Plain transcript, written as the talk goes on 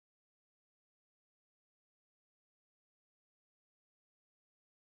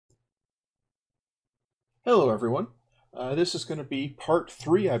Hello, everyone. This is going to be part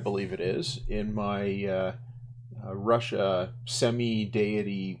three, I believe it is, in my Russia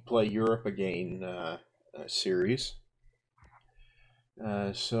semi-deity play Europe again series.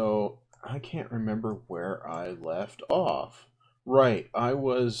 So I can't remember where I left off. Right, I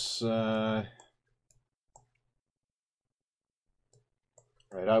was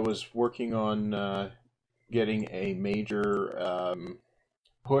working on getting a major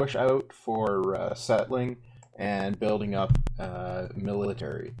push out for settling and building up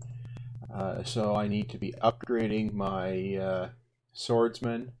military. So I need to be upgrading my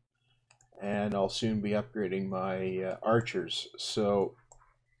swordsmen, and I'll soon be upgrading my archers. So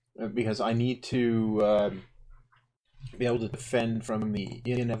because I need to be able to defend from the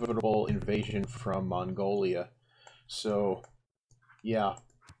inevitable invasion from Mongolia. So yeah,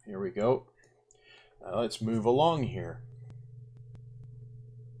 here we go. Let's move along here.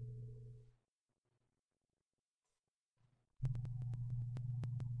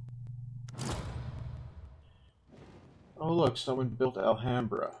 Oh look, someone built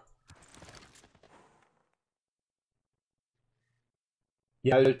Alhambra.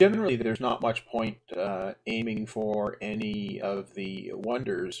 Yeah, generally there's not much point aiming for any of the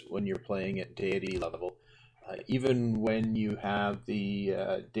wonders when you're playing at deity level. Even when you have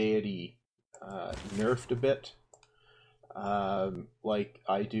the deity nerfed a bit, like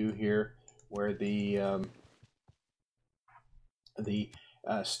I do here, where the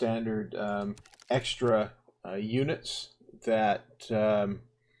standard extra units that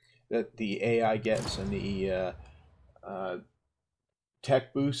that the AI gets and the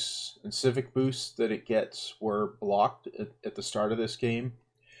tech boosts and civic boosts that it gets were blocked at the start of this game.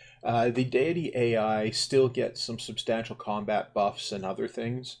 The deity AI still gets some substantial combat buffs and other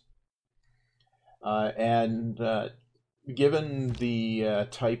things. And given the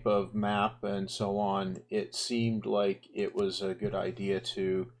type of map and so on, it seemed like it was a good idea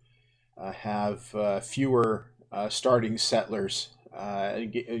to have fewer starting settlers.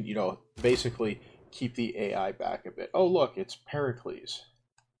 Basically keep the AI back a bit. Oh, look, it's Pericles.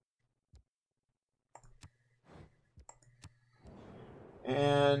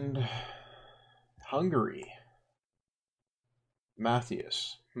 And Hungary.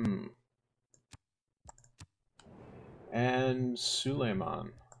 Matthias. And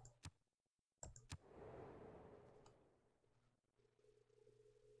Suleiman.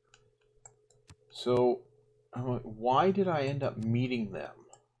 So, why did I end up meeting them?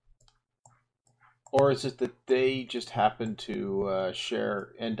 Or is it that they just happen to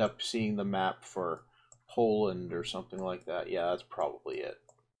end up seeing the map for Poland or something like that? Yeah, that's probably it.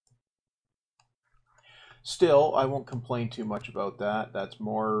 Still, I won't complain too much about that. That's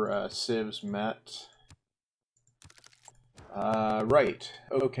more civs met. Right.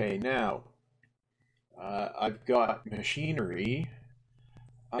 Okay, now I've got machinery.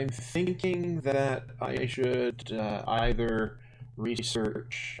 I'm thinking that I should either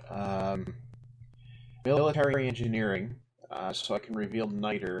research military engineering, so I can reveal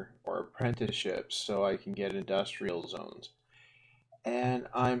niter, or apprenticeships, so I can get industrial zones. And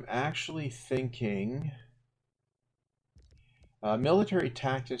I'm actually thinking military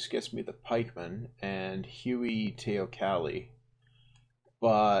tactics gets me the pikeman and Huey Teocalli,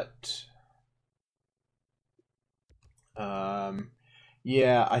 but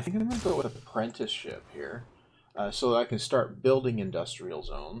yeah, I think I'm going to go with apprenticeship here, so that I can start building industrial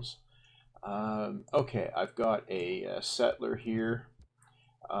zones. Okay, I've got a settler here.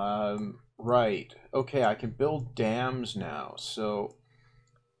 Right. Okay, I can build dams now. So,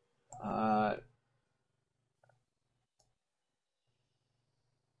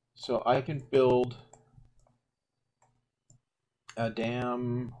 I can build a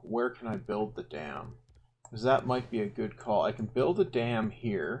dam. Where can I build the dam? Because that might be a good call. I can build a dam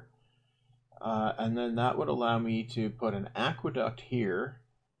here, and then that would allow me to put an aqueduct here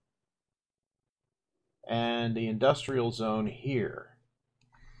and the industrial zone here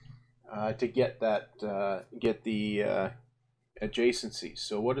to get that get the adjacency.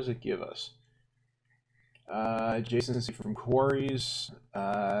 So what does it give us? Adjacency from quarries,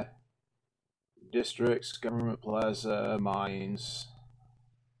 districts, government plaza, mines,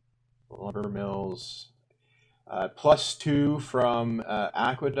 lumber mills. +2 from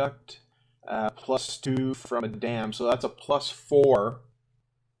aqueduct, +2 from a dam. So that's a +4.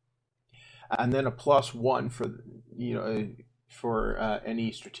 And then a +1 for for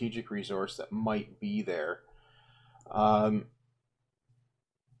any strategic resource that might be there.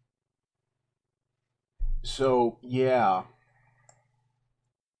 So yeah,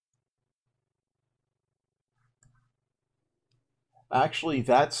 actually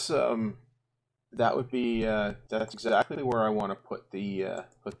that's that would be that's exactly where I want to put the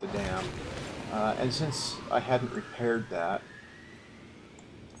dam. And since I hadn't repaired that,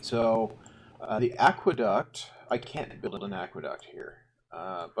 so the aqueduct, I can't build an aqueduct here,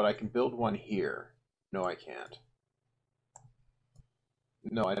 but I can build one here. No, I can't.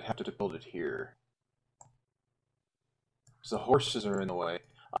 No, I'd have to build it here. Because the horses are in the way.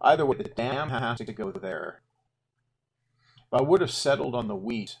 Either way, the dam has to go there. If I would have settled on the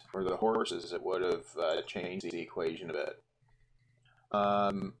wheat or the horses, it would have changed the equation a bit.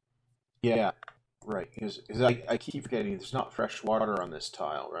 Yeah, right. Because I keep forgetting there's not fresh water on this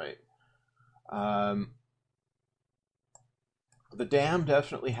tile, right? The dam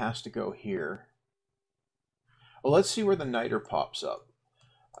definitely has to go here. Well, let's see where the niter pops up.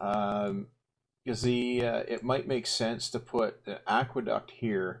 Because it might make sense to put the aqueduct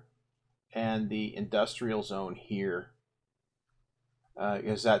here and the industrial zone here.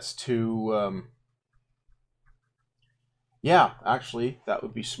 Because that's too... yeah, actually, that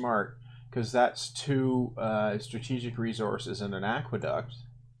would be smart. Because that's two strategic resources and an aqueduct.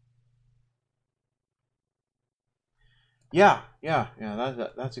 Yeah,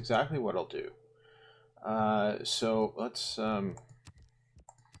 that's exactly what I'll do. So let's...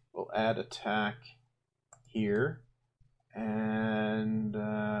 we'll add attack here. And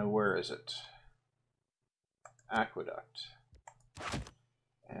where is it? Aqueduct.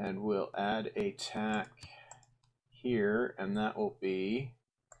 And we'll add a tack here, and that will be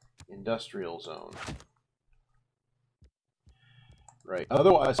industrial zone. Right.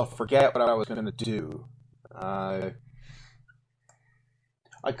 Otherwise, I'll forget what I was going to do. I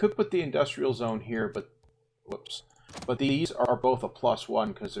could put the industrial zone here, but whoops. But these are both a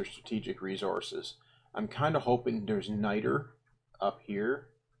 +1 because they're strategic resources. I'm kind of hoping there's niter up here.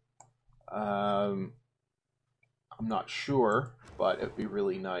 I'm not sure, but it'd be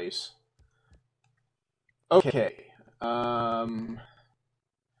really nice. Okay.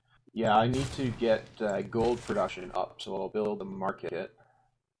 Yeah, I need to get gold production up, so I'll build a market.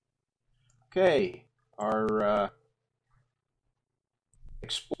 Okay, our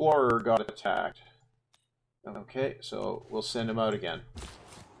explorer got attacked. Okay, so we'll send him out again.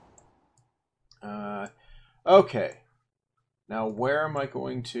 Okay, now where am I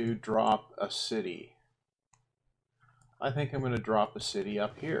going to drop a city? I think I'm going to drop a city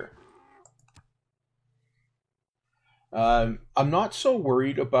up here. I'm not so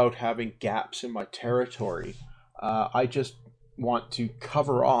worried about having gaps in my territory. I just want to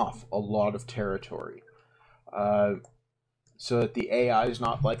cover off a lot of territory. So that the AI is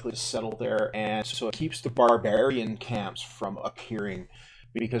not likely to settle there, and so it keeps the barbarian camps from appearing,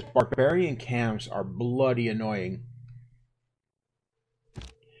 because barbarian camps are bloody annoying.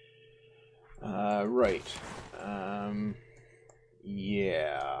 Right.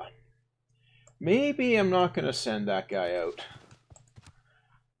 Yeah. Maybe I'm not going to send that guy out.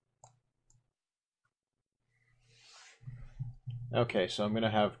 Okay, so I'm going to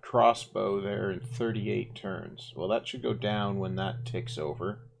have crossbow there in 38 turns. Well, that should go down when that ticks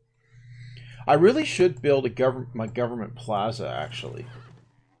over. I really should build my government plaza, actually.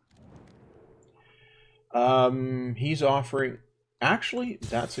 He's offering... Actually,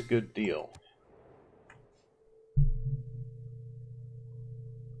 that's a good deal.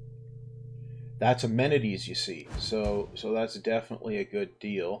 That's amenities, you see. So that's definitely a good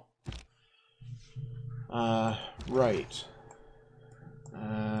deal. Right.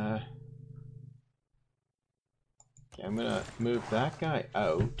 Okay, I'm gonna move that guy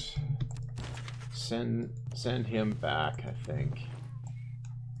out. Send him back, I think.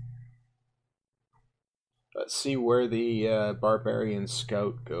 Let's see where the barbarian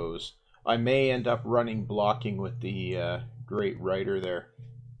scout goes. I may end up running blocking with the great rider there.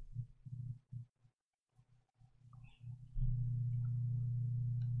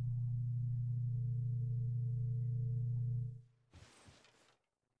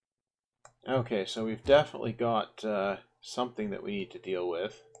 Okay, so we've definitely got something that we need to deal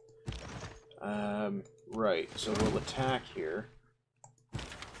with. Right, so we'll attack here.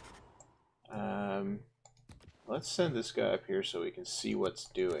 Let's send this guy up here so we can see what's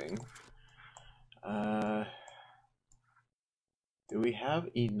doing. Do we have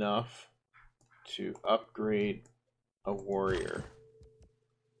enough to upgrade a warrior?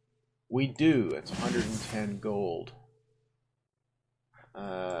 We do. It's 110 gold.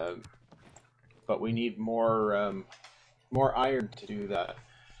 But we need more iron to do that.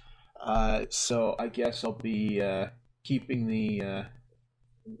 So I guess I'll be keeping the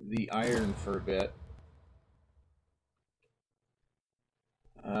iron for a bit,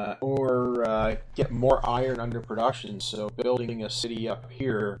 or get more iron under production. So building a city up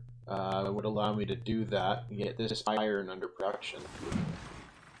here would allow me to do that and get this iron under production.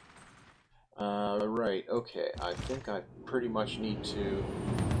 Right, okay, I think I pretty much need to...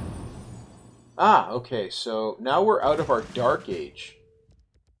 Ah, okay, so now we're out of our Dark Age.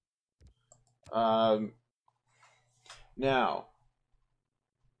 Now...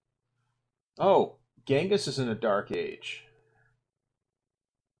 Oh, Genghis is in a Dark Age.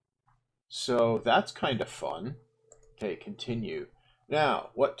 So that's kind of fun. Okay, continue. Now,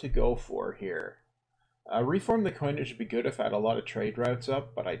 what to go for here? Reform the coinage would be good if I had a lot of trade routes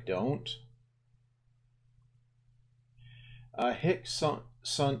up, but I don't. Hic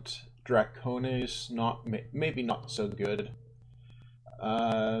sunt dracones, maybe not so good.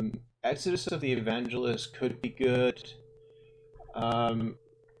 Exodus of the Evangelist could be good.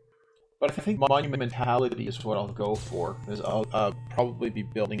 But I think monumentality is what I'll go for, because I'll probably be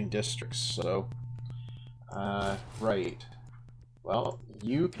building districts, so... right. Well,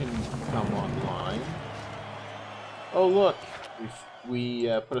 you can come online. Oh, look! We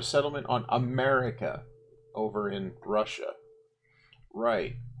put a settlement on America over in Russia.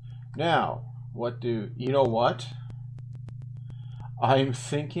 Right. Now, what do... You know what? I'm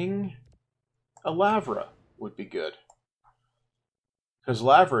thinking a Lavra would be good. Because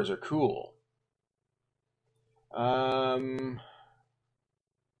Lavras are cool. You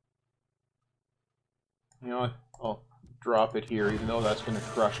know what? I'll drop it here, even though that's going to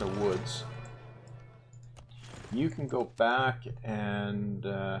crush the woods. You can go back and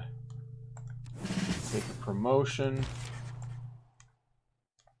take a promotion.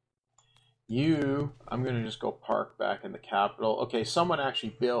 I'm going to just go park back in the capital. Okay, someone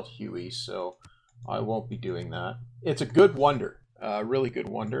actually built Huey, so I won't be doing that. It's a good wonder. Really good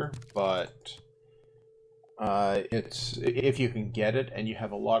wonder, but it's if you can get it and you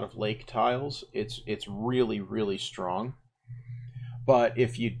have a lot of lake tiles, it's really, really strong. But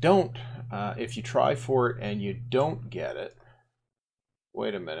if you don't, if you try for it and you don't get it,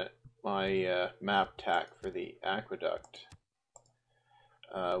 wait a minute, my map tack for the aqueduct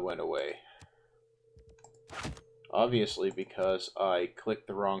went away. Obviously because I clicked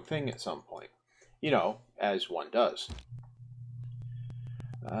the wrong thing at some point. You know, as one does.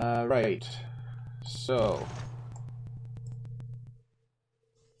 Right. So.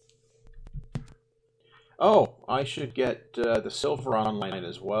 Oh, I should get the silver online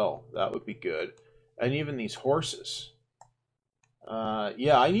as well. That would be good. And even these horses.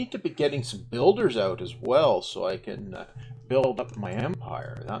 Yeah, I need to be getting some builders out as well so I can build up my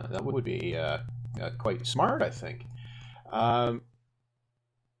empire. That would be quite smart, I think. But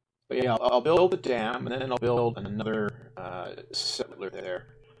yeah, I'll build a dam, and then I'll build another settler there.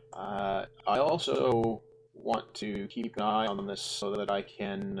 I also want to keep an eye on this so that I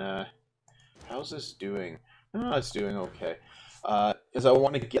can... how's this doing? Oh, it's doing okay. Because I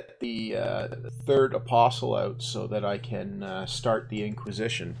want to get the third apostle out so that I can start the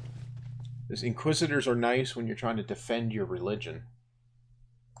Inquisition. Because Inquisitors are nice when you're trying to defend your religion.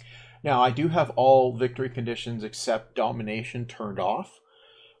 Now, I do have all victory conditions except domination turned off.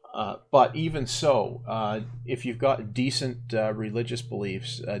 But even so, if you've got decent religious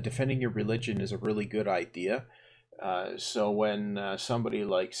beliefs, defending your religion is a really good idea. So when somebody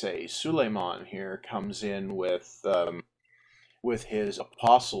like, say, Suleiman here comes in with his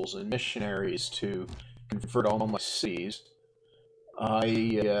apostles and missionaries to convert all my cities,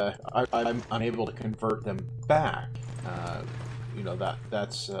 I'm unable to convert them back. You know,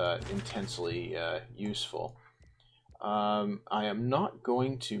 that's intensely useful. I am not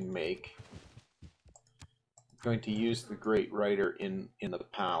going to use the Great Writer in the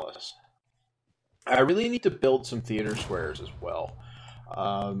palace. I really need to build some theater squares as well.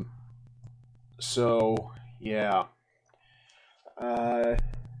 So yeah.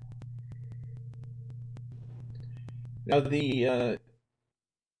 Now the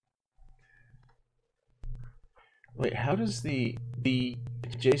wait, how does the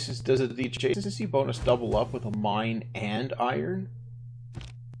adjacency bonus double up with a mine and iron?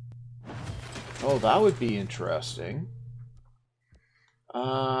 Oh, that would be interesting.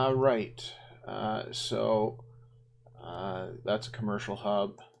 Right. So that's a commercial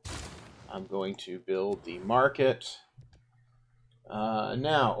hub. I'm going to build the market.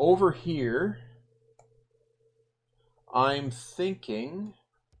 Now, over here, I'm thinking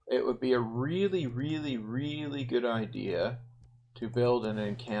it would be a really, really, really good idea to build an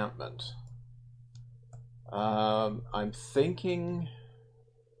encampment. I'm thinking...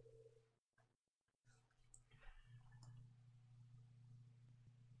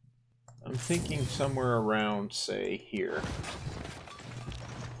 somewhere around, say, here.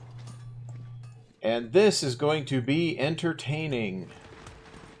 And this is going to be entertaining.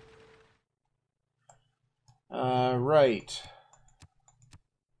 Right.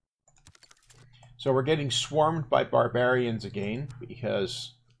 So we're getting swarmed by barbarians again,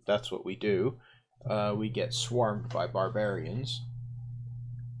 because that's what we do. We get swarmed by barbarians.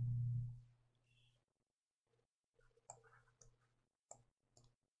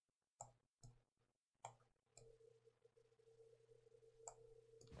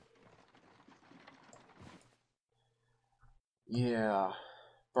 Yeah.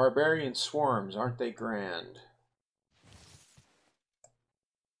 Barbarian swarms, aren't they grand?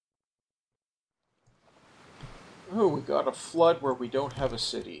 Oh, we got a flood where we don't have a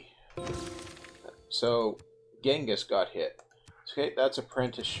city. So, Genghis got hit. Okay, that's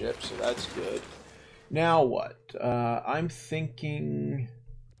apprenticeship, so that's good. Now what? I'm thinking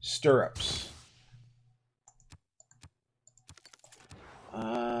stirrups.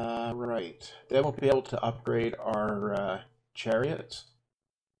 Right. Then we'll be able to upgrade our chariots.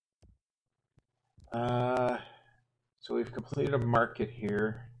 So we've completed a market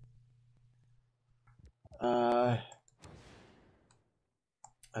here.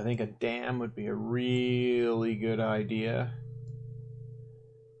 I think a dam would be a really good idea.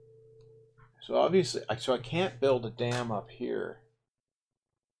 So obviously, I can't build a dam up here.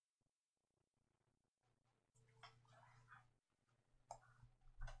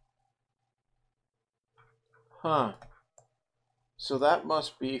 Huh. So that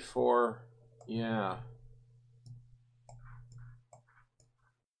must be for, yeah.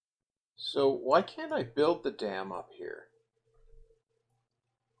 So why can't I build the dam up here?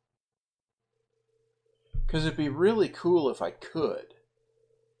 Because it'd be really cool if I could.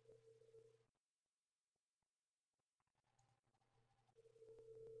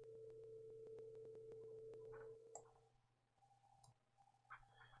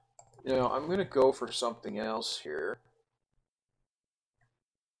 You know, I'm going to go for something else here.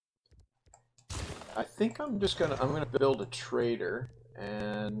 I think I'm going to build a trader,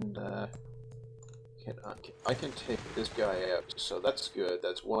 and I can take this guy out, so that's good.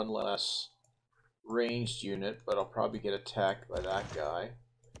 That's one less ranged unit, but I'll probably get attacked by that guy.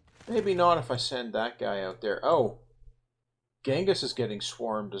 Maybe not if I send that guy out there. Oh, Genghis is getting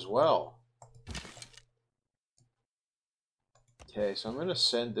swarmed as well. Okay, so I'm going to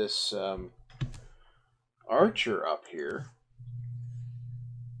send this archer up here.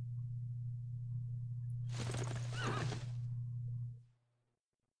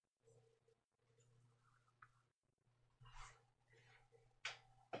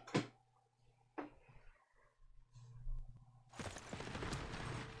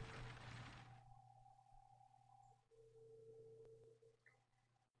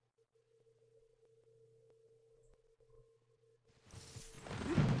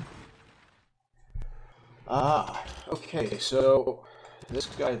 Ah, okay, so this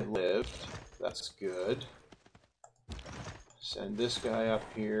guy lived. That's good. Send this guy up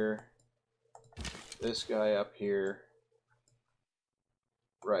here. This guy up here.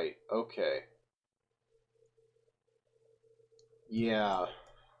 Right, okay. Yeah.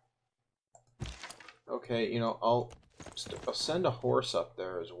 Okay, you know, I'll send a horse up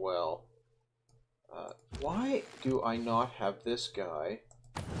there as well. Why do I not have this guy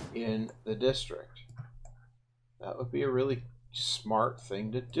in the district? That would be a really smart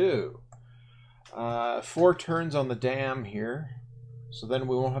thing to do. 4 turns on the dam here, so then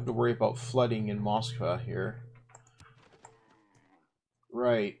we won't have to worry about flooding in Moscow here.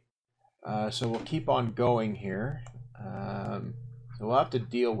 Right. So we'll keep on going here. So we'll have to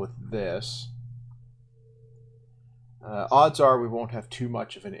deal with this. Odds are we won't have too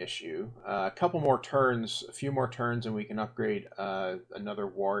much of an issue. A couple more turns, a few more turns, and we can upgrade another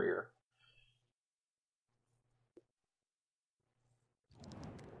warrior.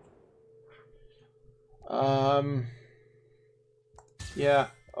 Yeah,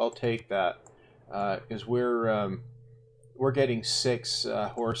 I'll take that because we're getting 6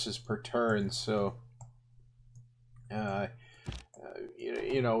 horses per turn, so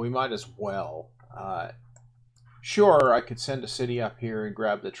you know, we might as well. Sure, I could send a city up here and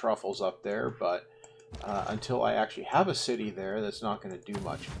grab the truffles up there, but until I actually have a city there, that's not going to do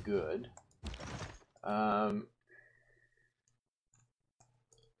much good.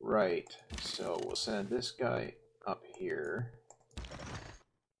 Right, so we'll send this guy up here.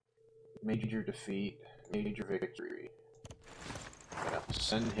 Major defeat, major victory. Yeah,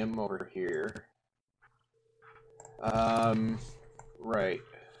 send him over here. Right,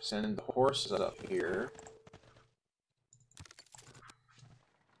 send the horses up here.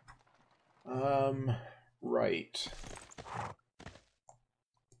 Right.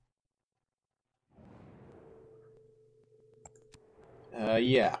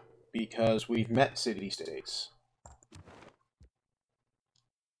 Yeah, because we've met city-states.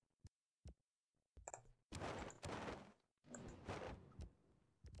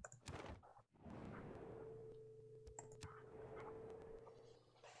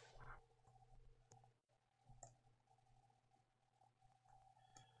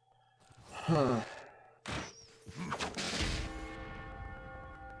 And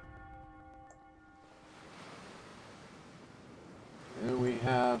we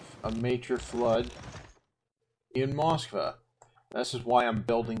have a major flood in Moscow. This is why I'm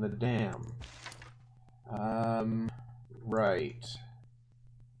building the dam. Right.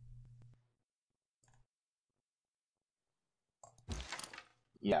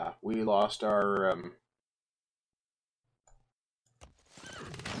 Yeah, we lost our,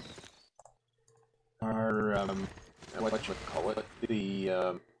 what you call it,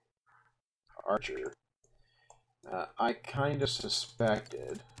 the, archer. I kind of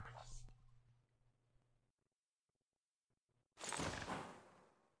suspected.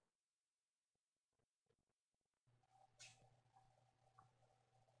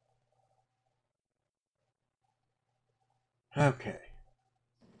 Okay.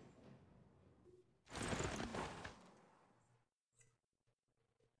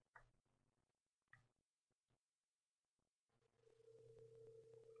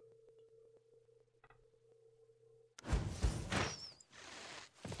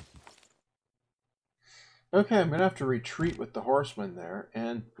 Okay, I'm gonna have to retreat with the horseman there,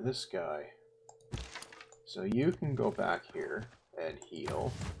 and this guy. So you can go back here and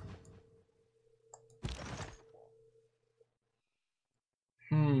heal.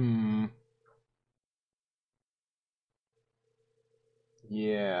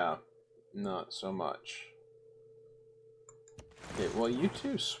 Yeah, not so much. Okay, well you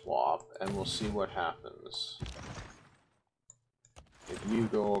two swap, and we'll see what happens. If you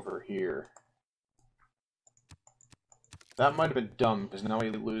go over here. That might have been dumb, because now we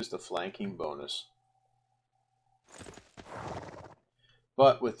lose the flanking bonus.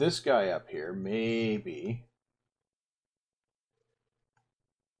 But with this guy up here, maybe...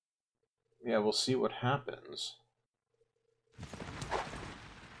 Yeah, we'll see what happens.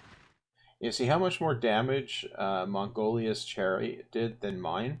 You see how much more damage Mongolia's chariot did than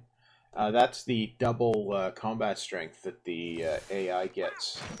mine? That's the double combat strength that the AI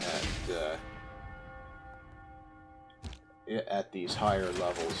gets at these higher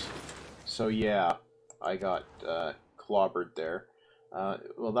levels. So yeah, I got clobbered there.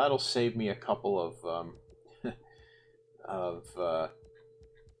 Well, that'll save me a couple of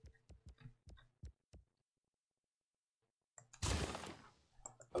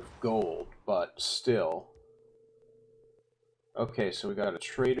gold, but still. Okay, so we got a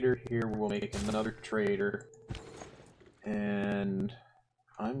trader here. We'll make another trader. And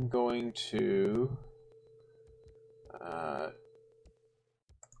I'm going to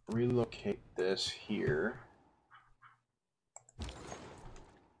relocate this here.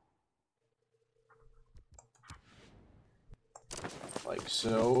 Like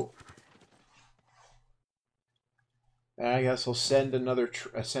so. And I guess I'll send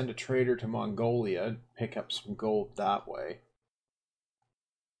send a trader to Mongolia, pick up some gold that way.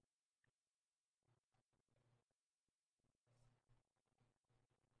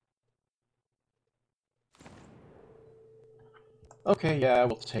 Okay, yeah,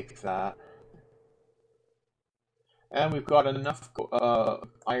 we'll take that. And we've got enough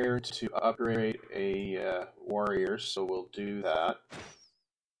iron to upgrade a warrior, so we'll do that.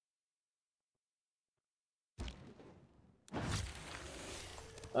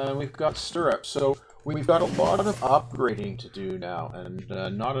 And we've got stirrups, so we've got a lot of upgrading to do now, and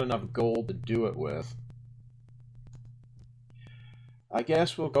not enough gold to do it with. I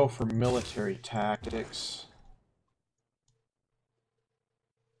guess we'll go for military tactics.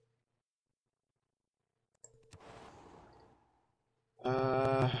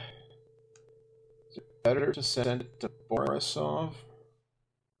 Is it better to send it to Borisov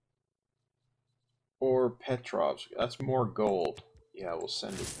or Petrovsk? That's more gold. Yeah, we'll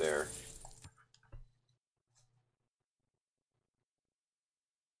send it there.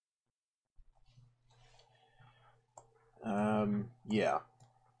 Yeah.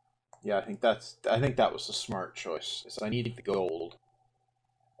 Yeah, I think that was the smart choice. Is I needed the gold.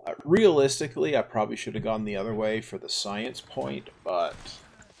 Realistically, I probably should have gone the other way for the science point, but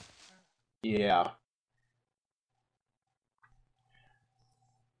yeah.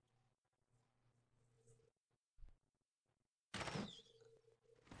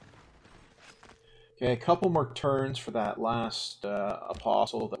 Okay, a couple more turns for that last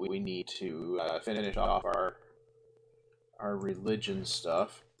apostle that we need to finish off our religion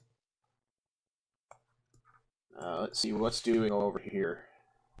stuff. Let's see what's doing over here.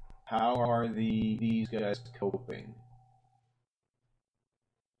 How are these guys coping?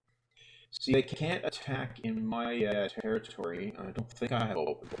 See, they can't attack in my territory. I don't think I have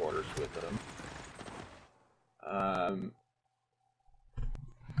open borders with them.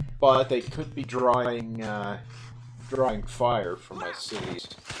 but they could be drawing fire from my cities.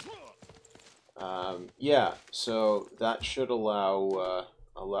 Yeah, so that should allow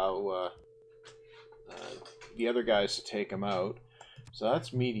the other guys to take them out. So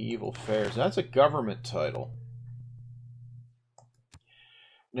that's medieval fairs. That's a government title.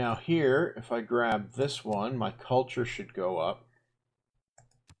 Now here, if I grab this one, my culture should go up.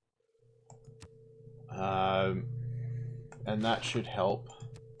 And that should help.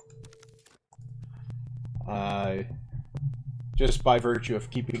 Just by virtue of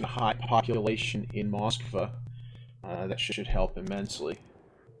keeping a high population in Moscow, that should help immensely.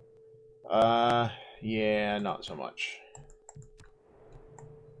 Yeah, not so much.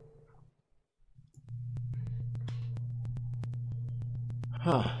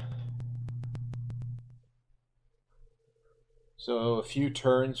 Huh. So a few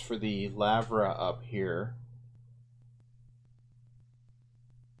turns for the Lavra up here.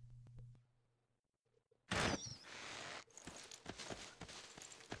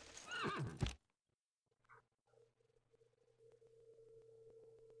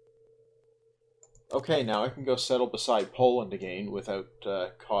 Okay, now I can go settle beside Poland again without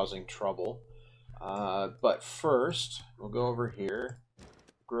causing trouble. But first, we'll go over here,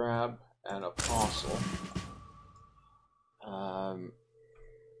 grab an apostle.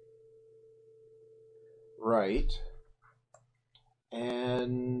 Right.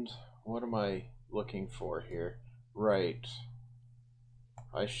 And what am I looking for here? Right.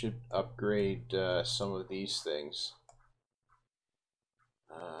 I should upgrade some of these things.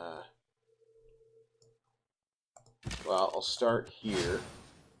 Well, I'll start here.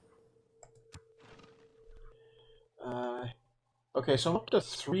 Okay, so I'm up to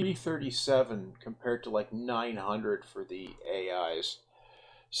 337 compared to like 900 for the AIs.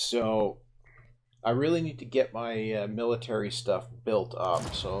 So I really need to get my military stuff built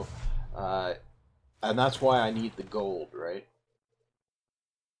up. So, and that's why I need the gold, right?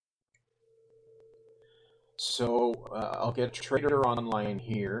 So I'll get a trader online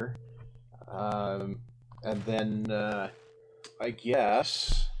here. And then I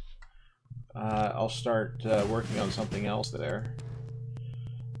guess I'll start working on something else there.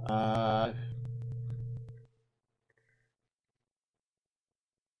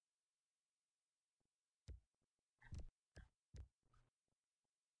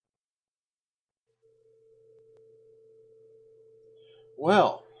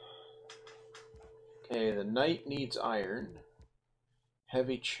 Well, okay, the knight needs iron.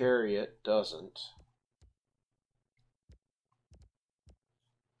 Heavy chariot doesn't.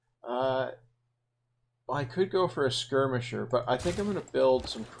 I could go for a skirmisher, but I think I'm going to build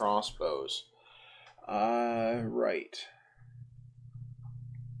some crossbows. Right.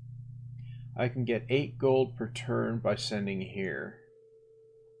 I can get 8 gold per turn by sending here.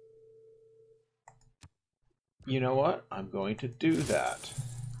 You know what? I'm going to do that.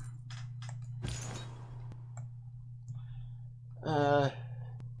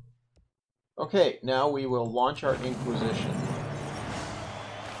 Okay, now we will launch our Inquisition.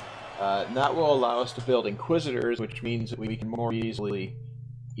 And that will allow us to build Inquisitors, which means that we can more easily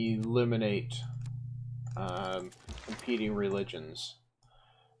eliminate competing religions.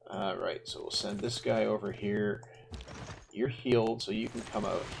 Right, so we'll send this guy over here. You're healed, so you can come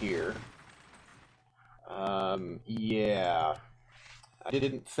out here. Yeah. I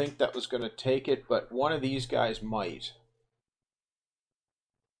didn't think that was going to take it, but one of these guys might.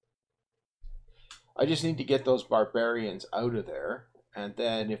 I just need to get those barbarians out of there. And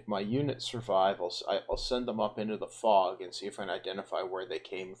then if my units survive, I'll send them up into the fog and see if I can identify where they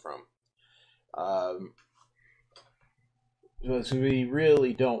came from. So we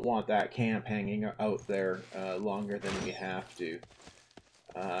really don't want that camp hanging out there longer than we have to.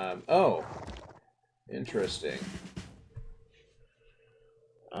 Oh, interesting.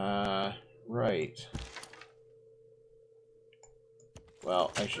 Right.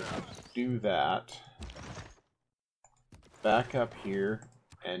 Well, I should do that. Back up here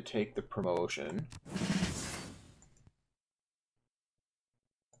and take the promotion.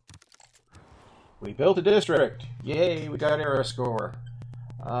 We built a district! Yay, we got era score.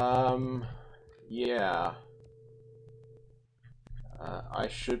 Yeah. I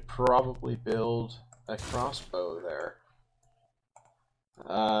should probably build a crossbow there.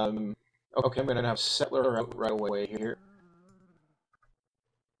 Okay, I'm gonna have settler out right away here.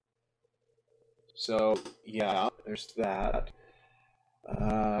 So, yeah, there's that.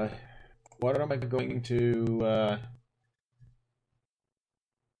 What am I going to...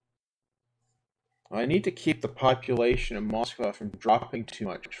 I need to keep the population of Moscow from dropping too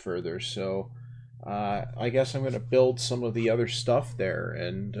much further, so I guess I'm going to build some of the other stuff there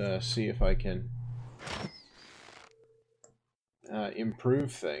and see if I can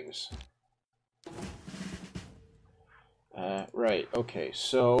improve things. Right, okay,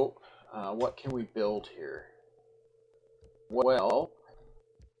 so what can we build here? Well,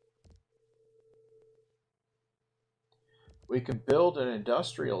 we can build an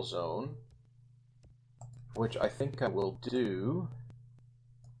industrial zone, which I think I will do,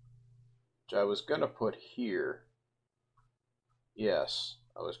 which I was going to put here. Yes,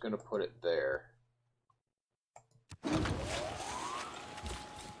 I was going to put it there.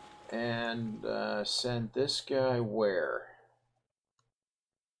 And send this guy where?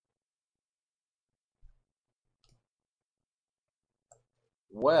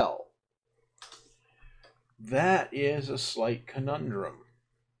 Well, that is a slight conundrum.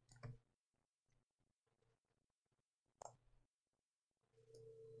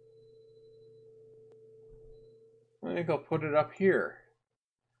 I think I'll put it up here.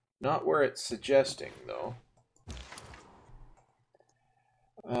 Not where it's suggesting, though.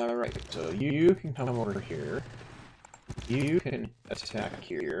 Alright, so you can come over here. You can attack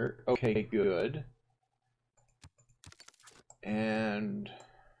here. Okay, good. And...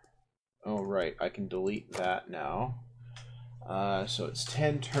 oh, right, I can delete that now. So it's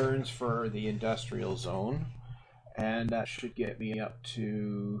 10 turns for the industrial zone. And that should get me up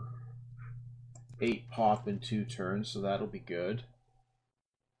to 8 pop in 2 turns, so that'll be good.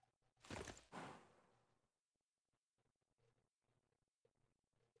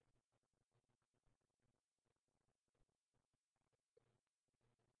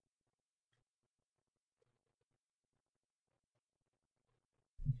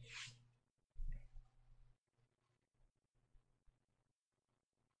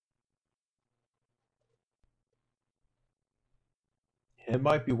 It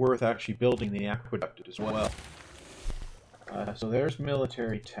might be worth actually building the aqueduct as well. So there's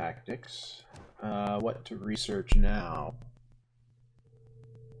military tactics. What to research now?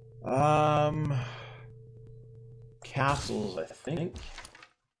 Castles, I think.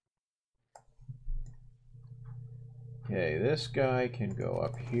 Okay, this guy can go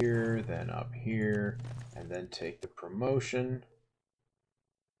up here, then up here, and then take the promotion.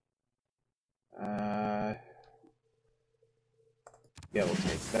 Yeah, we'll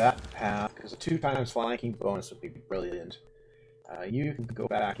take that path, because a 2 times flanking bonus would be brilliant. You can go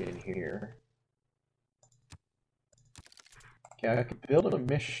back in here. Okay, I could build a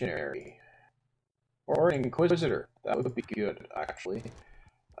missionary. Or an inquisitor. That would be good, actually.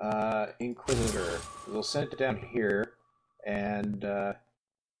 Inquisitor. We'll send it down here, and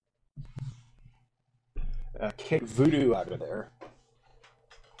kick voodoo out of there.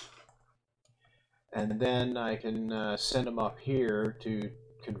 And then I can send them up here to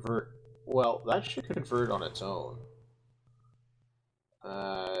convert. Well, that should convert on its own.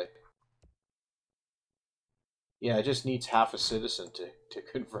 Yeah, it just needs half a citizen to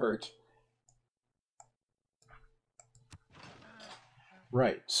convert.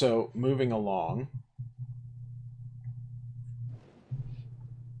 Right, so moving along.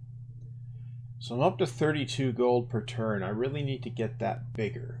 So I'm up to 32 gold per turn. I really need to get that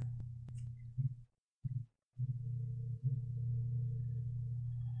bigger.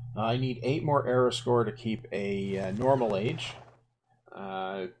 I need 8 more arrow score to keep a normal age.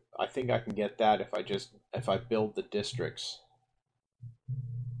 I think I can get that if I build the districts.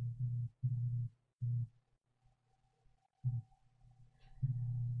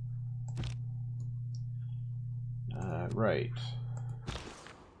 Right.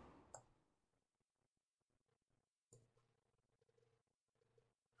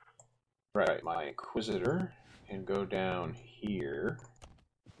 Right, my Inquisitor can go down here.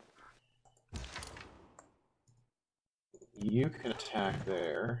 You can attack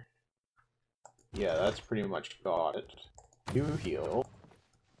there. Yeah, that's pretty much got it. You heal.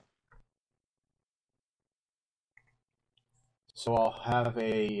 So I'll have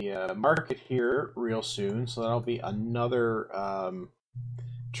a market here real soon, so that'll be another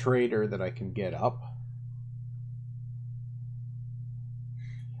trader that I can get up.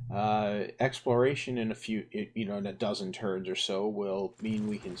 Exploration in in a dozen turns or so will mean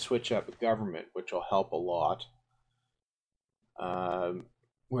we can switch up government, which will help a lot.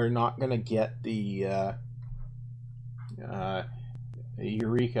 We're not going to get the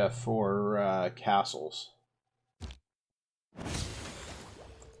Eureka for castles.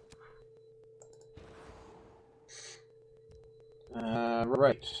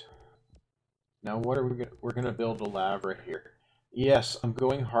 Right. Now what are we're going to build a lavra here. Yes, I'm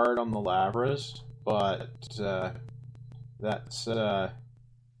going hard on the lavras, but that's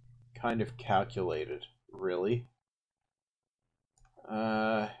kind of calculated, really.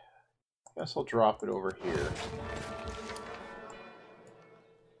 Guess I'll drop it over here.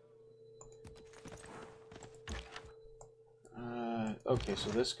 Okay, so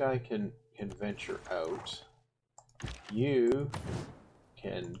this guy can venture out. You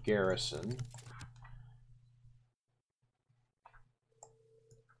can garrison.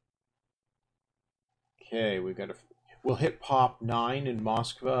 Okay, we'll hit pop 9 in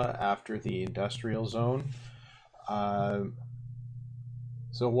Moscow after the industrial zone. So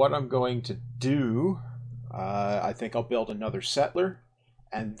what I'm going to do, I think I'll build another settler,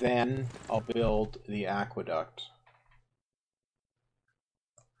 and then I'll build the aqueduct.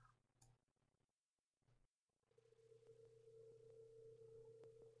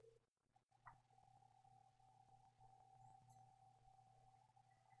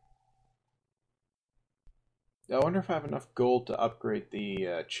 I wonder if I have enough gold to upgrade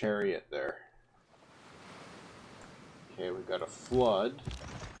the chariot there. Okay, we've got a flood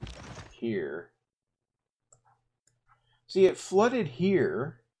here. See, it flooded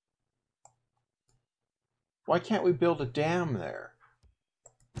here. Why can't we build a dam there?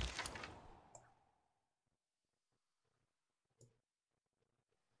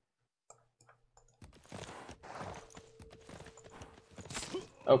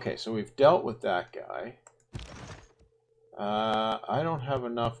 Okay, so we've dealt with that guy. I don't have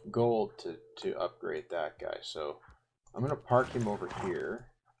enough gold to upgrade that guy, so I'm going to park him over here.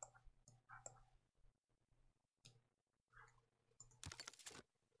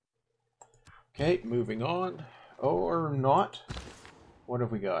 Okay, moving on. Or not. What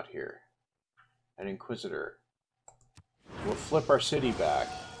have we got here? An Inquisitor. We'll flip our city back.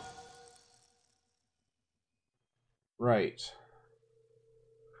 Right.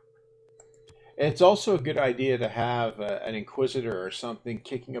 It's also a good idea to have an Inquisitor or something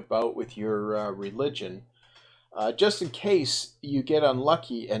kicking about with your religion, just in case you get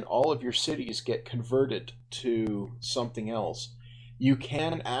unlucky and all of your cities get converted to something else. You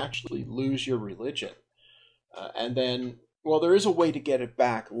can actually lose your religion. And then, well, there is a way to get it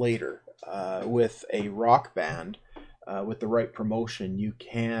back later. With a rock band, with the right promotion, you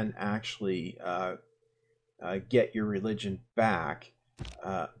can actually get your religion back.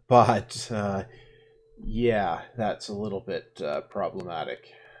 But yeah, that's a little bit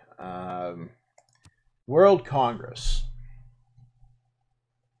problematic. World Congress.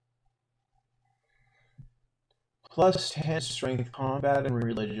 Plus 10 strength combat and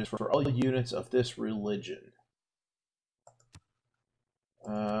religious for all units of this religion.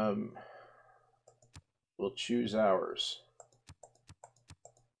 We'll choose ours.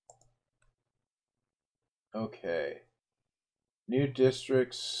 Okay. New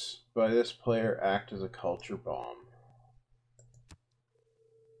districts by this player act as a culture bomb.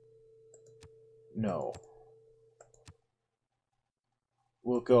 No.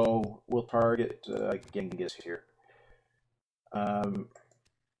 We'll target Genghis here.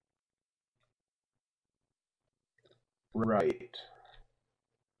 Right.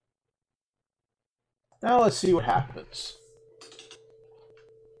 Now let's see what happens.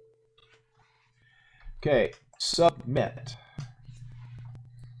 Okay, submit.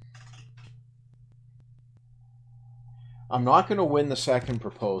 I'm not going to win the second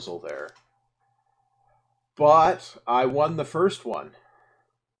proposal there, but I won the first one.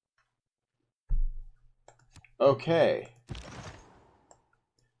 Okay.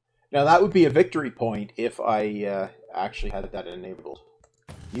 Now that would be a victory point if I actually had that enabled.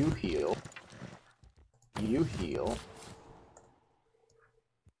 You heal. You heal.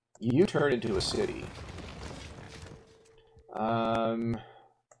 You turn into a city.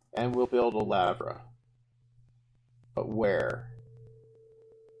 And we'll build a Lavra. But where?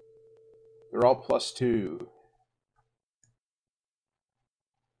 They're all +2.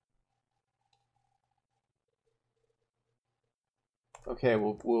 Okay,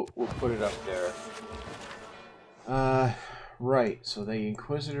 we'll put it up there. Right, so the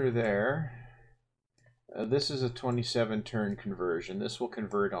Inquisitor there. This is a 27 turn conversion. This will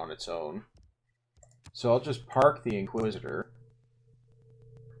convert on its own. So I'll just park the Inquisitor.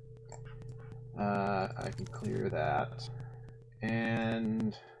 I can clear that.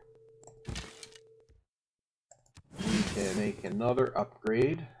 And we can make another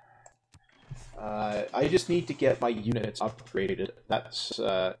upgrade. I just need to get my units upgraded.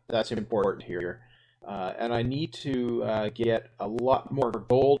 That's important here. And I need to get a lot more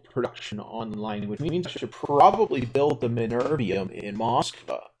gold production online, which means I should probably build the Minervium in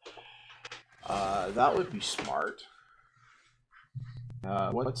Moscow. That would be smart.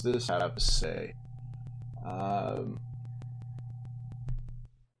 What's this have to say?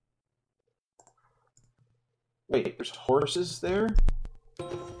 Wait, there's horses there?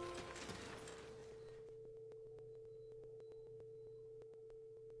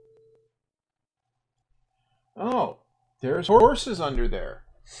 Oh, there's horses under there.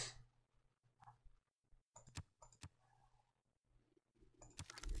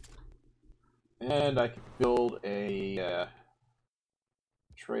 And I can build a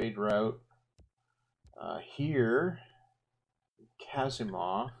trade route here.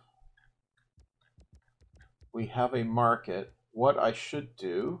 Kazimov. We have a market. What I should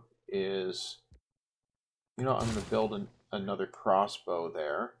do is, I'm going to build another crossbow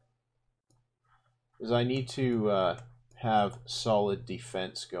there. Is I need to have solid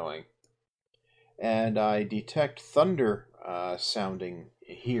defense going. And I detect thunder sounding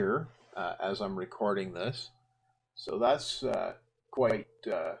here as I'm recording this. So that's quite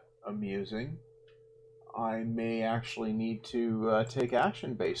amusing. I may actually need to take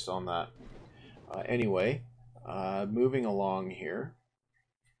action based on that. Anyway, moving along here.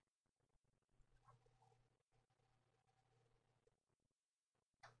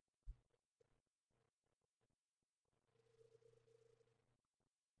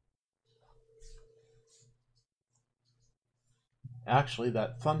 Actually,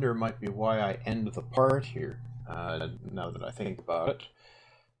 that thunder might be why I end the part here, now that I think about it.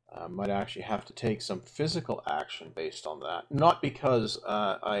 Might actually have to take some physical action based on that. Not because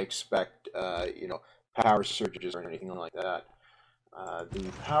I expect, power surges or anything like that.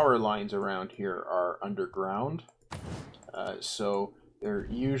 The power lines around here are underground, so there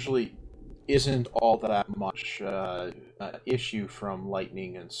usually isn't all that much issue from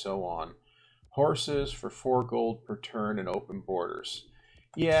lightning and so on. Horses for 4 gold per turn and open borders.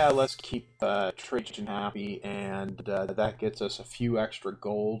 Yeah, let's keep Trajan happy, and that gets us a few extra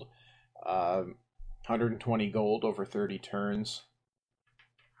gold. 120 gold over 30 turns.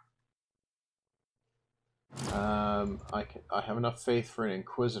 I have enough faith for an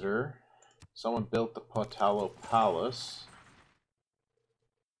Inquisitor. Someone built the Potalo Palace.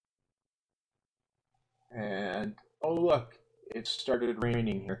 And, oh look, it started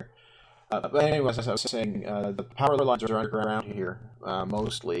raining here. But anyways, as I was saying, the power lines are underground here,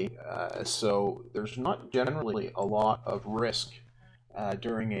 mostly, so there's not generally a lot of risk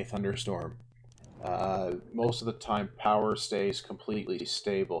during a thunderstorm. Most of the time, power stays completely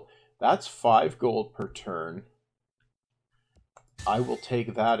stable. That's 5 gold per turn. I will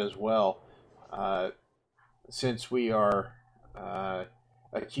take that as well, since we are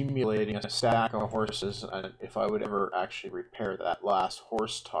accumulating a stack of horses. If I would ever actually repair that last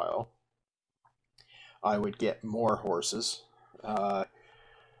horse tile, I would get more horses. Right.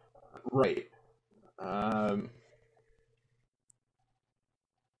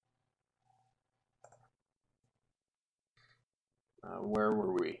 Where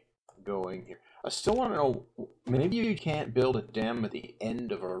were we going here? I still want to know, maybe you can't build a dam at the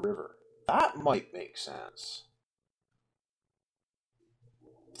end of a river. That might make sense.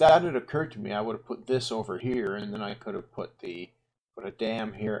 If that had occurred to me, I would have put this over here, and then I could have put a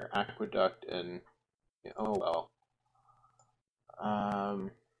dam here, aqueduct, and oh well.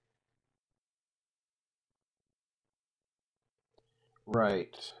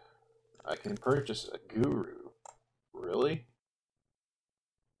 Right. I can purchase a guru. Really?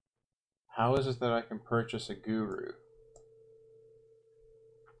 How is it that I can purchase a guru?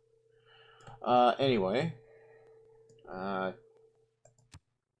 Anyway.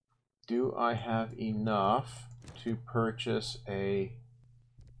 Do I have enough to purchase a...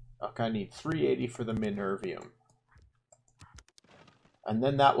 Okay, I need 380 for the Minervium. And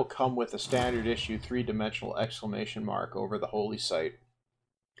then that will come with a standard issue 3-dimensional exclamation mark over the holy site,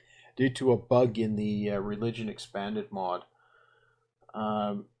 due to a bug in the Religion Expanded mod.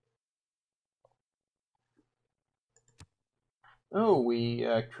 We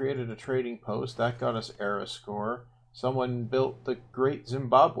created a trading post. That got us era score. Someone built the Great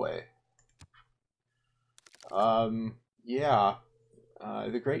Zimbabwe. Yeah.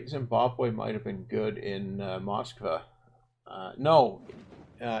 The Great Zimbabwe might have been good in Moskva. No,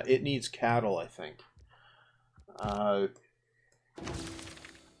 it needs cattle, I think.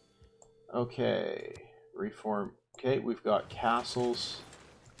 Okay, reform. Okay, we've got castles.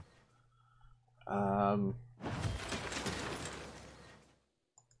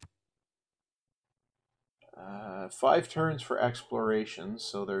 5 turns for exploration,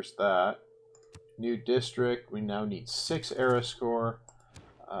 so there's that. New district, we now need 6 era score.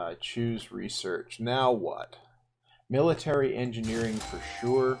 Choose research. Now what? Military engineering for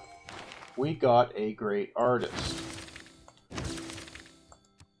sure. We got a great artist.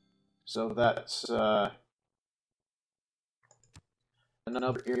 So that's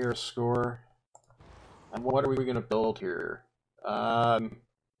another era score. And what are we going to build here? I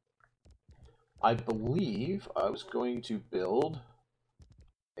believe I was going to build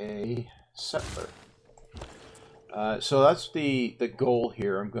a settler. So that's the goal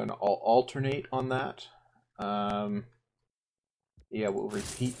here. I'm going to alternate on that. Yeah, we'll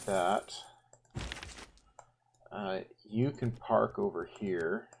repeat that. You can park over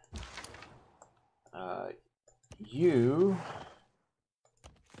here. You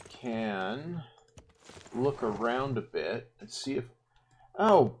can look around a bit and see if...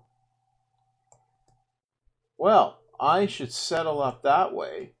 Oh! Well, I should settle up that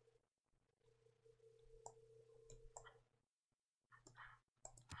way.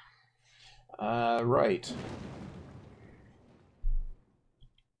 Right.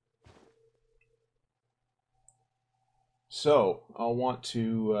 So, I'll want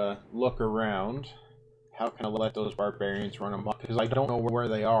to look around. How can I let those barbarians run amok? Because I don't know where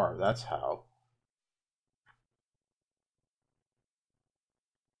they are. That's how.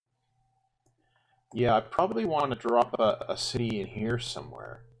 Yeah, I probably want to drop a city in here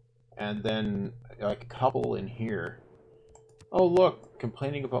somewhere. And then, like, a couple in here. Oh, look,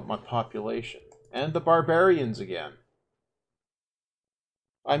 complaining about my population. And the barbarians again.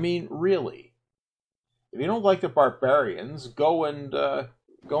 I mean, really. If you don't like the barbarians, go and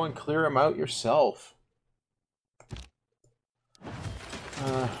clear them out yourself.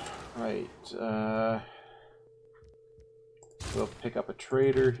 Right. We'll pick up a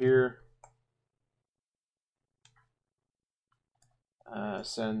trader here.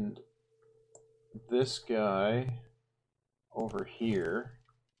 Send this guy over here.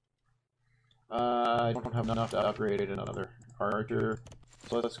 I don't have enough to upgrade another archer.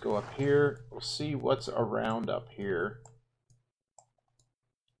 So let's go up here. We'll see what's around up here.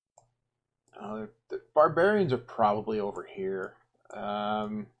 The barbarians are probably over here.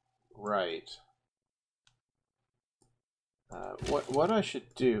 Right. What I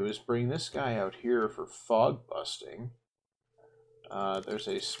should do is bring this guy out here for fog busting. There's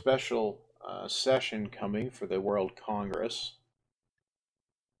a special session coming for the World Congress.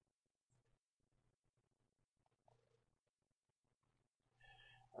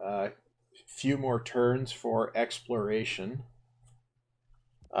 Few more turns for exploration,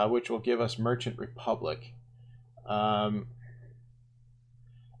 which will give us Merchant Republic,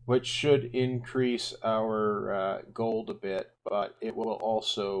 which should increase our gold a bit, but it will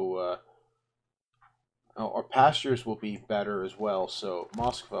also... our pastures will be better as well, so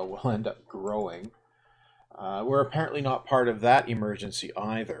Moscow will end up growing. We're apparently not part of that emergency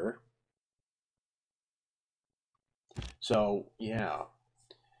either. So, yeah.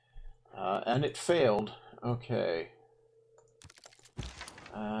 And it failed. Okay.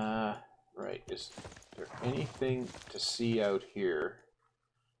 Right. Is there anything to see out here?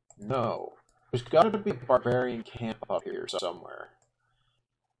 No. There's got to be a barbarian camp up here somewhere.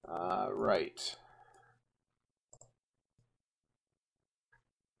 Right.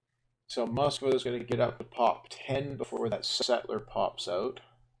 So Moscow is going to get up to pop 10 before that settler pops out.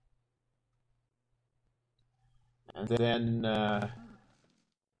 And then,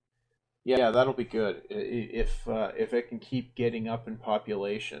 yeah, that'll be good if it can keep getting up in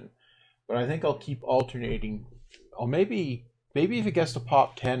population. But I think I'll keep alternating. Or maybe if it gets to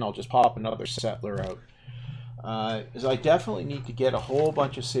pop 10, I'll just pop another settler out. Because I definitely need to get a whole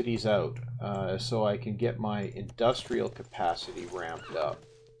bunch of cities out so I can get my industrial capacity ramped up.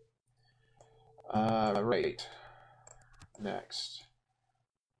 Right. Next.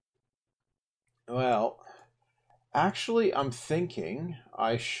 Well, actually, I'm thinking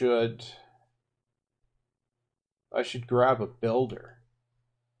I should grab a builder.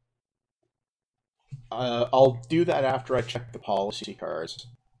 I'll do that after I check the policy cards.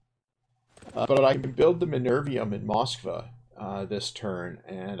 But I can build the Minervium in Moskva this turn,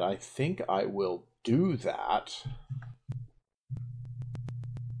 and I think I will do that.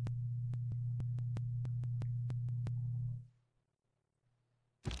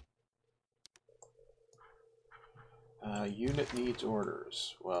 Unit needs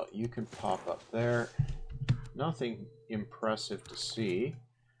orders. Well, you can pop up there. Nothing impressive to see.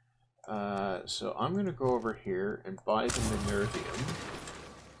 So I'm going to go over here and buy the Minervium.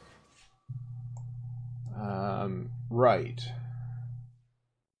 Right.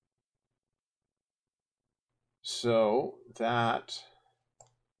 So that...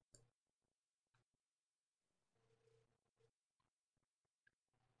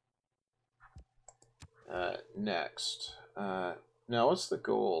 next. Now what's the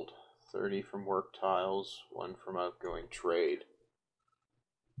gold? 30 from work tiles, 1 from outgoing trade.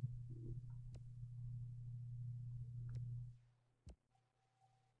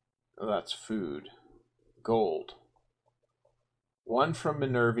 Oh, that's food. Gold. 1 from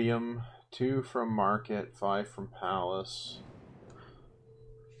Minervium, 2 from Market, 5 from Palace.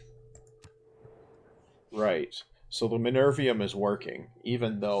 Right. So the Minervium is working,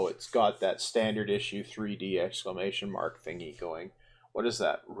 even though it's got that standard issue 3D exclamation mark thingy going. What is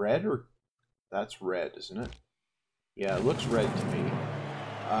that? Red or... That's red, isn't it? Yeah, it looks red to me.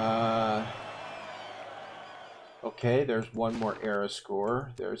 Okay, there's one more era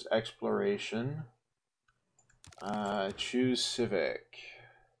score. There's Exploration. Choose Civic.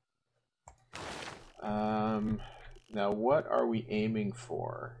 Now, what are we aiming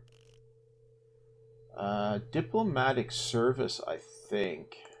for? Diplomatic service, I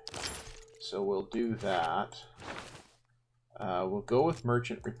think. So we'll do that. We'll go with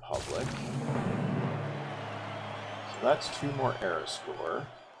Merchant Republic. So that's 2 more era score.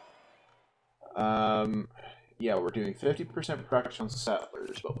 Yeah, we're doing 50% production on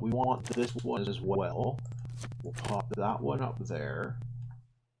settlers, but we want this one as well. We'll pop that one up there.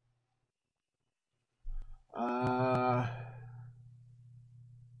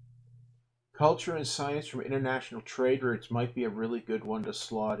 Culture and science from international trade routes might be a really good one to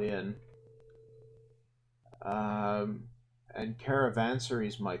slot in. And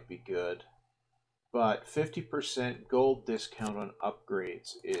caravansaries might be good. But 50% gold discount on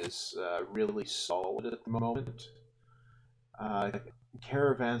upgrades is really solid at the moment.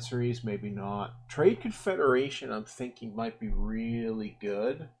 Caravansaries, maybe not. Trade Confederation, I'm thinking, might be really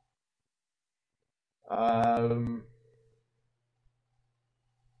good.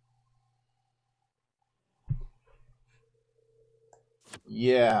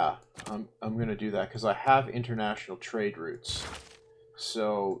 Yeah, I'm going to do that because I have international trade routes.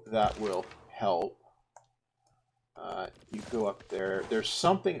 So that will help. You go up there. There's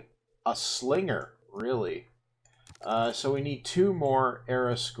something, a slinger, really. So we need 2 more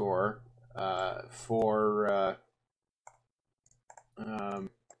era score for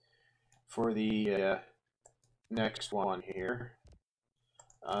the next one here.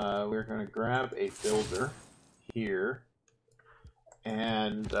 We're going to grab a builder here,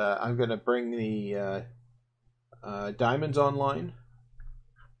 and I'm going to bring the diamonds online.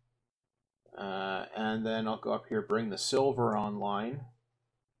 And then I'll go up here, bring the silver online.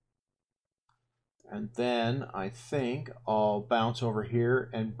 And then I think I'll bounce over here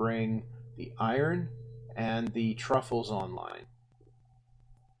and bring the iron and the truffles online.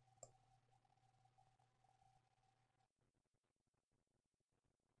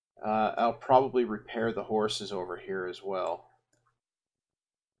 I'll probably repair the horses over here as well.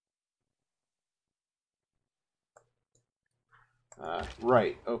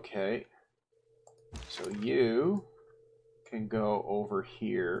 Right, okay. So you can go over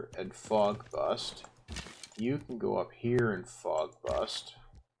here and fog bust. You can go up here and fog bust.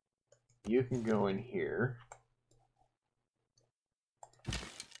 You can go in here.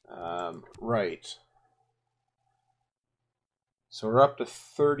 Right. So we're up to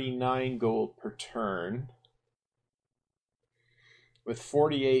 39 gold per turn, with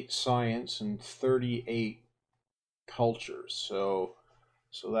 48 science and 38 cultures. So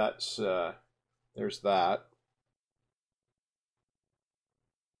that's there's that.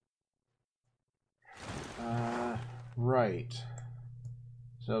 Right.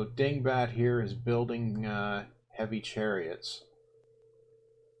 So Dingbat here is building heavy chariots.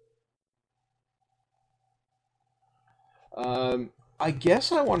 I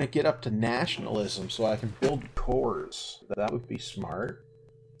guess I want to get up to nationalism so I can build cores. That would be smart.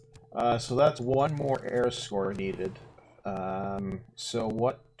 So that's 1 more era score needed. So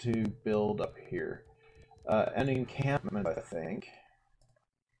what to build up here? An encampment, I think,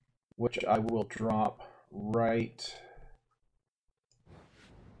 which I will drop right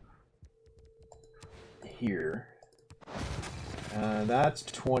here. That's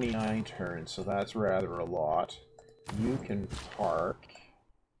 29 turns, so that's rather a lot. You can park.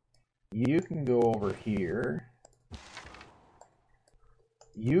 You can go over here.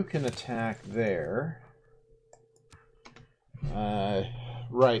 You can attack there.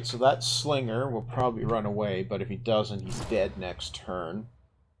 Right, so that slinger will probably run away, but if he doesn't, he's dead next turn.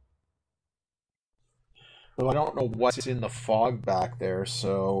 Well, I don't know what's in the fog back there,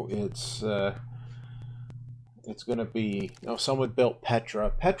 so it's going to be... You know, someone built Petra.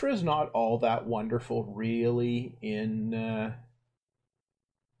 Petra is not all that wonderful, really, in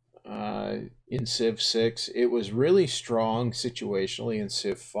Civ 6. It was really strong situationally in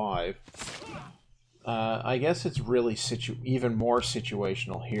Civ 5. I guess it's really even more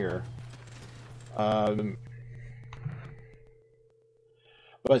situational here.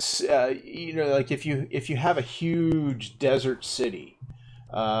 But you know, like if you have a huge desert city,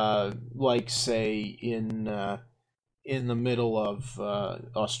 like say in the middle of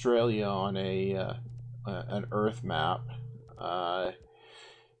Australia on an Earth map.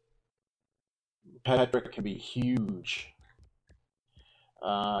 Petra can be huge.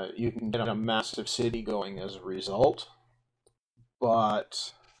 You can get a massive city going as a result,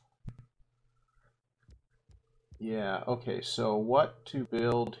 but yeah, okay, so what to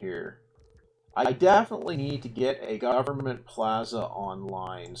build here? I definitely need to get a government plaza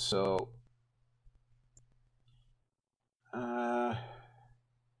online, so I'm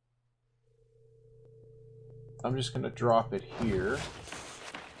just going to drop it here.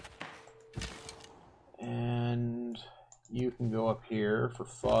 And you can go up here for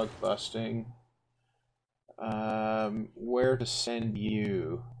fog busting. Where to send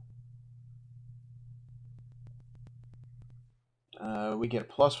you? We get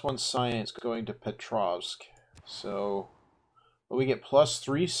 +1 science going to Petrovsk. So we get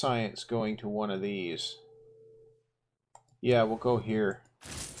 +3 science going to one of these. Yeah, we'll go here.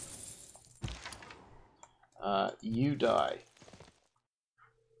 You die.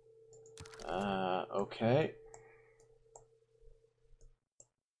 Okay.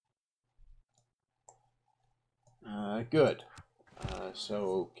 Good.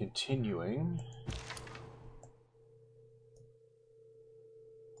 So continuing.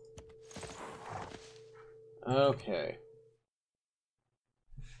 Okay.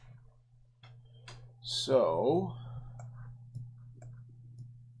 So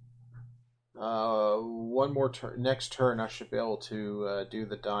one more turn. Next turn, I should be able to do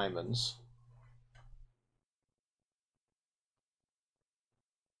the diamonds.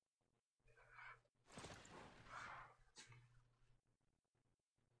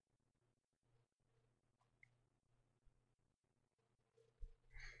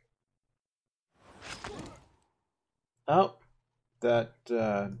 Oh, that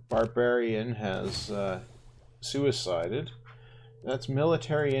barbarian has suicided. That's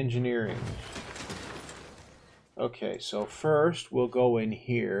military engineering. Okay, so first we'll go in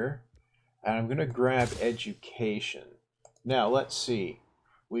here, and I'm going to grab education. Now, let's see.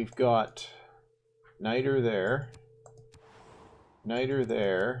 We've got Niter there, Niter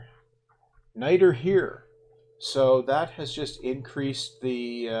there, Niter here. So that has just increased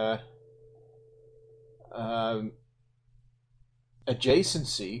the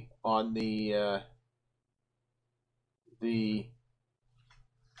adjacency on the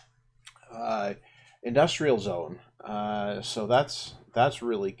industrial zone. So that's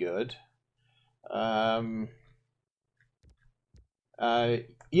really good.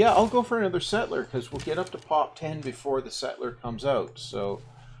 Yeah, I'll go for another settler because we'll get up to pop 10 before the settler comes out. So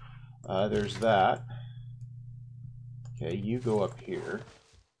there's that. Okay, you go up here.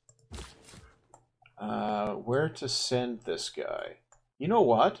 Where to send this guy? You know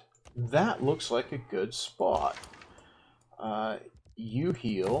what? That looks like a good spot. You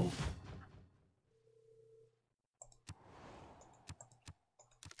heal.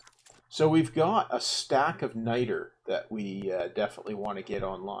 So we've got a stack of niter that we definitely want to get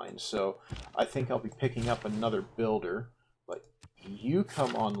online. So I think I'll be picking up another builder. But you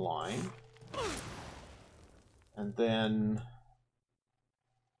come online. And then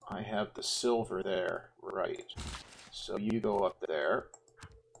I have the silver there. Right. So you go up there.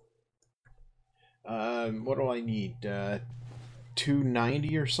 What do I need?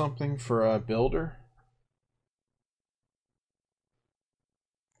 290 or something for a builder?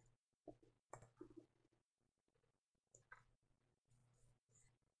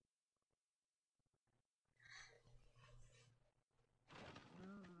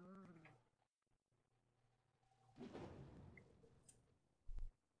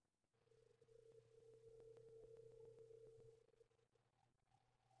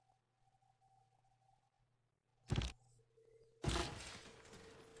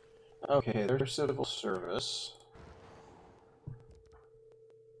 Okay, there's civil service.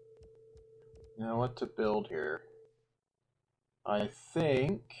 Now what to build here? I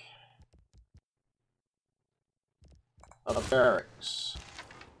think a barracks.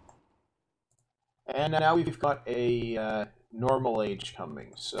 And now we've got a normal age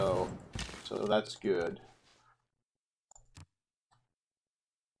coming, so that's good.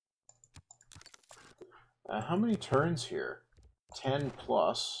 How many turns here? 10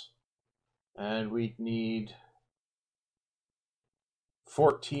 plus. And we'd need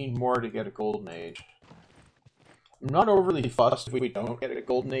 14 more to get a golden age. I'm not overly fussed if we don't get a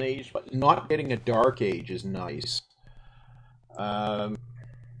golden age, but not getting a dark age is nice. Now,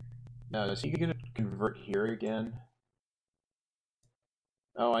 is he going to convert here again?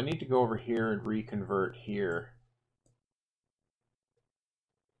 Oh, I need to go over here and reconvert here.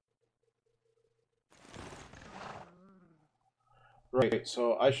 Right,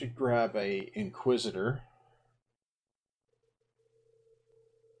 so I should grab a Inquisitor.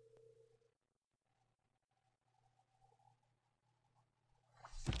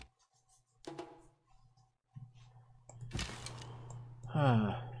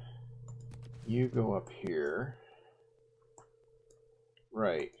 You go up here.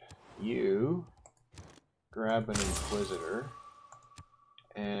 Right. You grab an Inquisitor.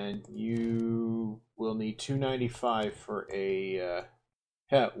 And you will need 295 for a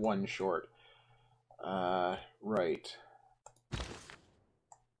one short. Right.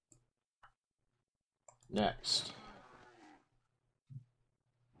 Next.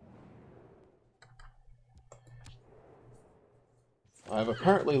 I've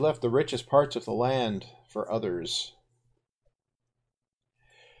apparently left the richest parts of the land for others.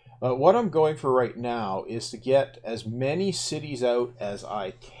 What I'm going for right now is to get as many cities out as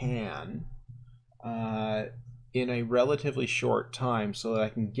I can in a relatively short time so that I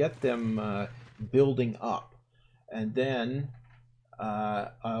can get them building up. And then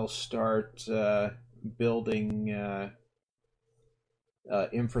I'll start building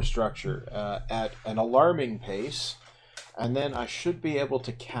infrastructure at an alarming pace, and then I should be able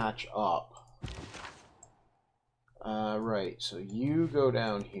to catch up. Right, so you go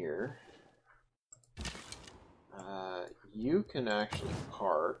down here. You can actually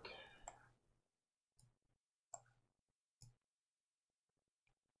park.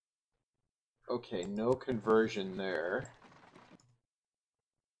 Okay, no conversion there.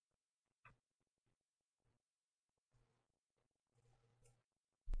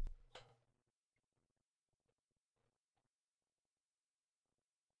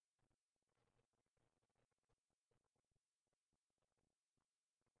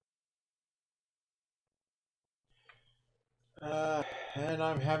 And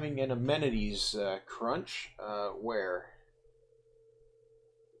I'm having an amenities crunch. Where?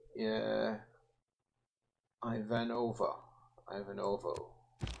 Ivanova. Ivanovo.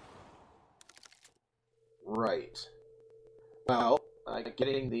 Right. Well,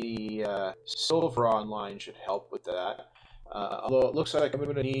 getting the silver online should help with that. Although it looks like I'm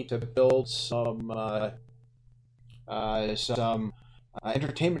going to need to build some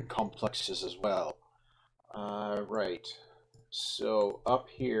entertainment complexes as well. Right. So up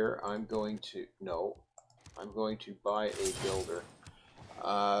here, I'm going to buy a builder.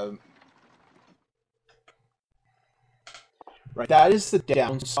 Right, that is the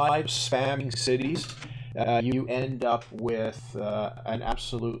downside of spamming cities. You end up with an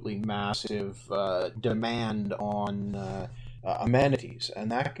absolutely massive demand on amenities, and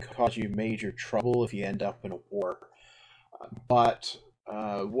that can cause you major trouble if you end up in a war. But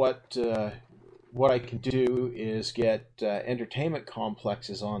what I can do is get entertainment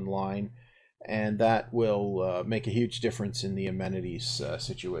complexes online, and that will make a huge difference in the amenities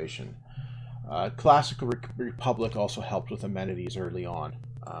situation. Classical Republic also helped with amenities early on.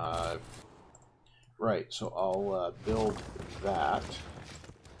 Right, so I'll build that.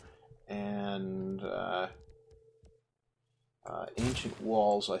 And Ancient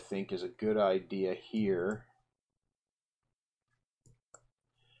Walls, I think, is a good idea here.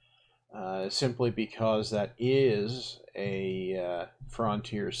 Simply because that is a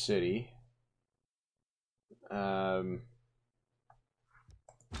frontier city.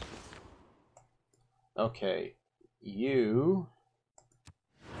 Okay, you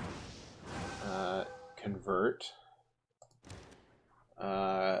convert.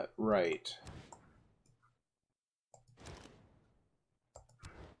 Right.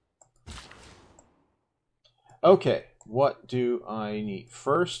 Okay, what do I need?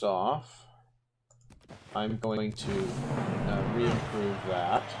 First off, I'm going to re-improve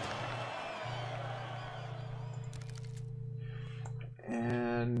that.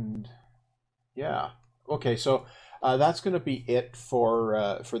 And yeah. Okay, so that's going to be it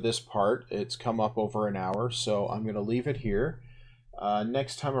for this part. It's come up over an hour, so I'm going to leave it here.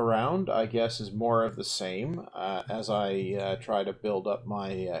 Next time around, I guess, is more of the same as I try to build up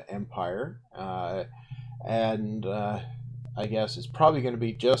my empire. And I guess it's probably going to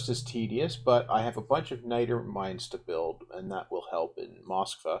be just as tedious, but I have a bunch of niter mines to build, and that will help in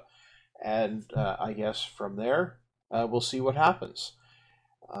Moskva. And I guess from there, we'll see what happens.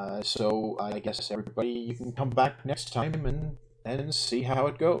 So I guess everybody, you can come back next time and see how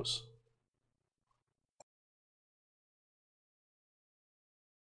it goes.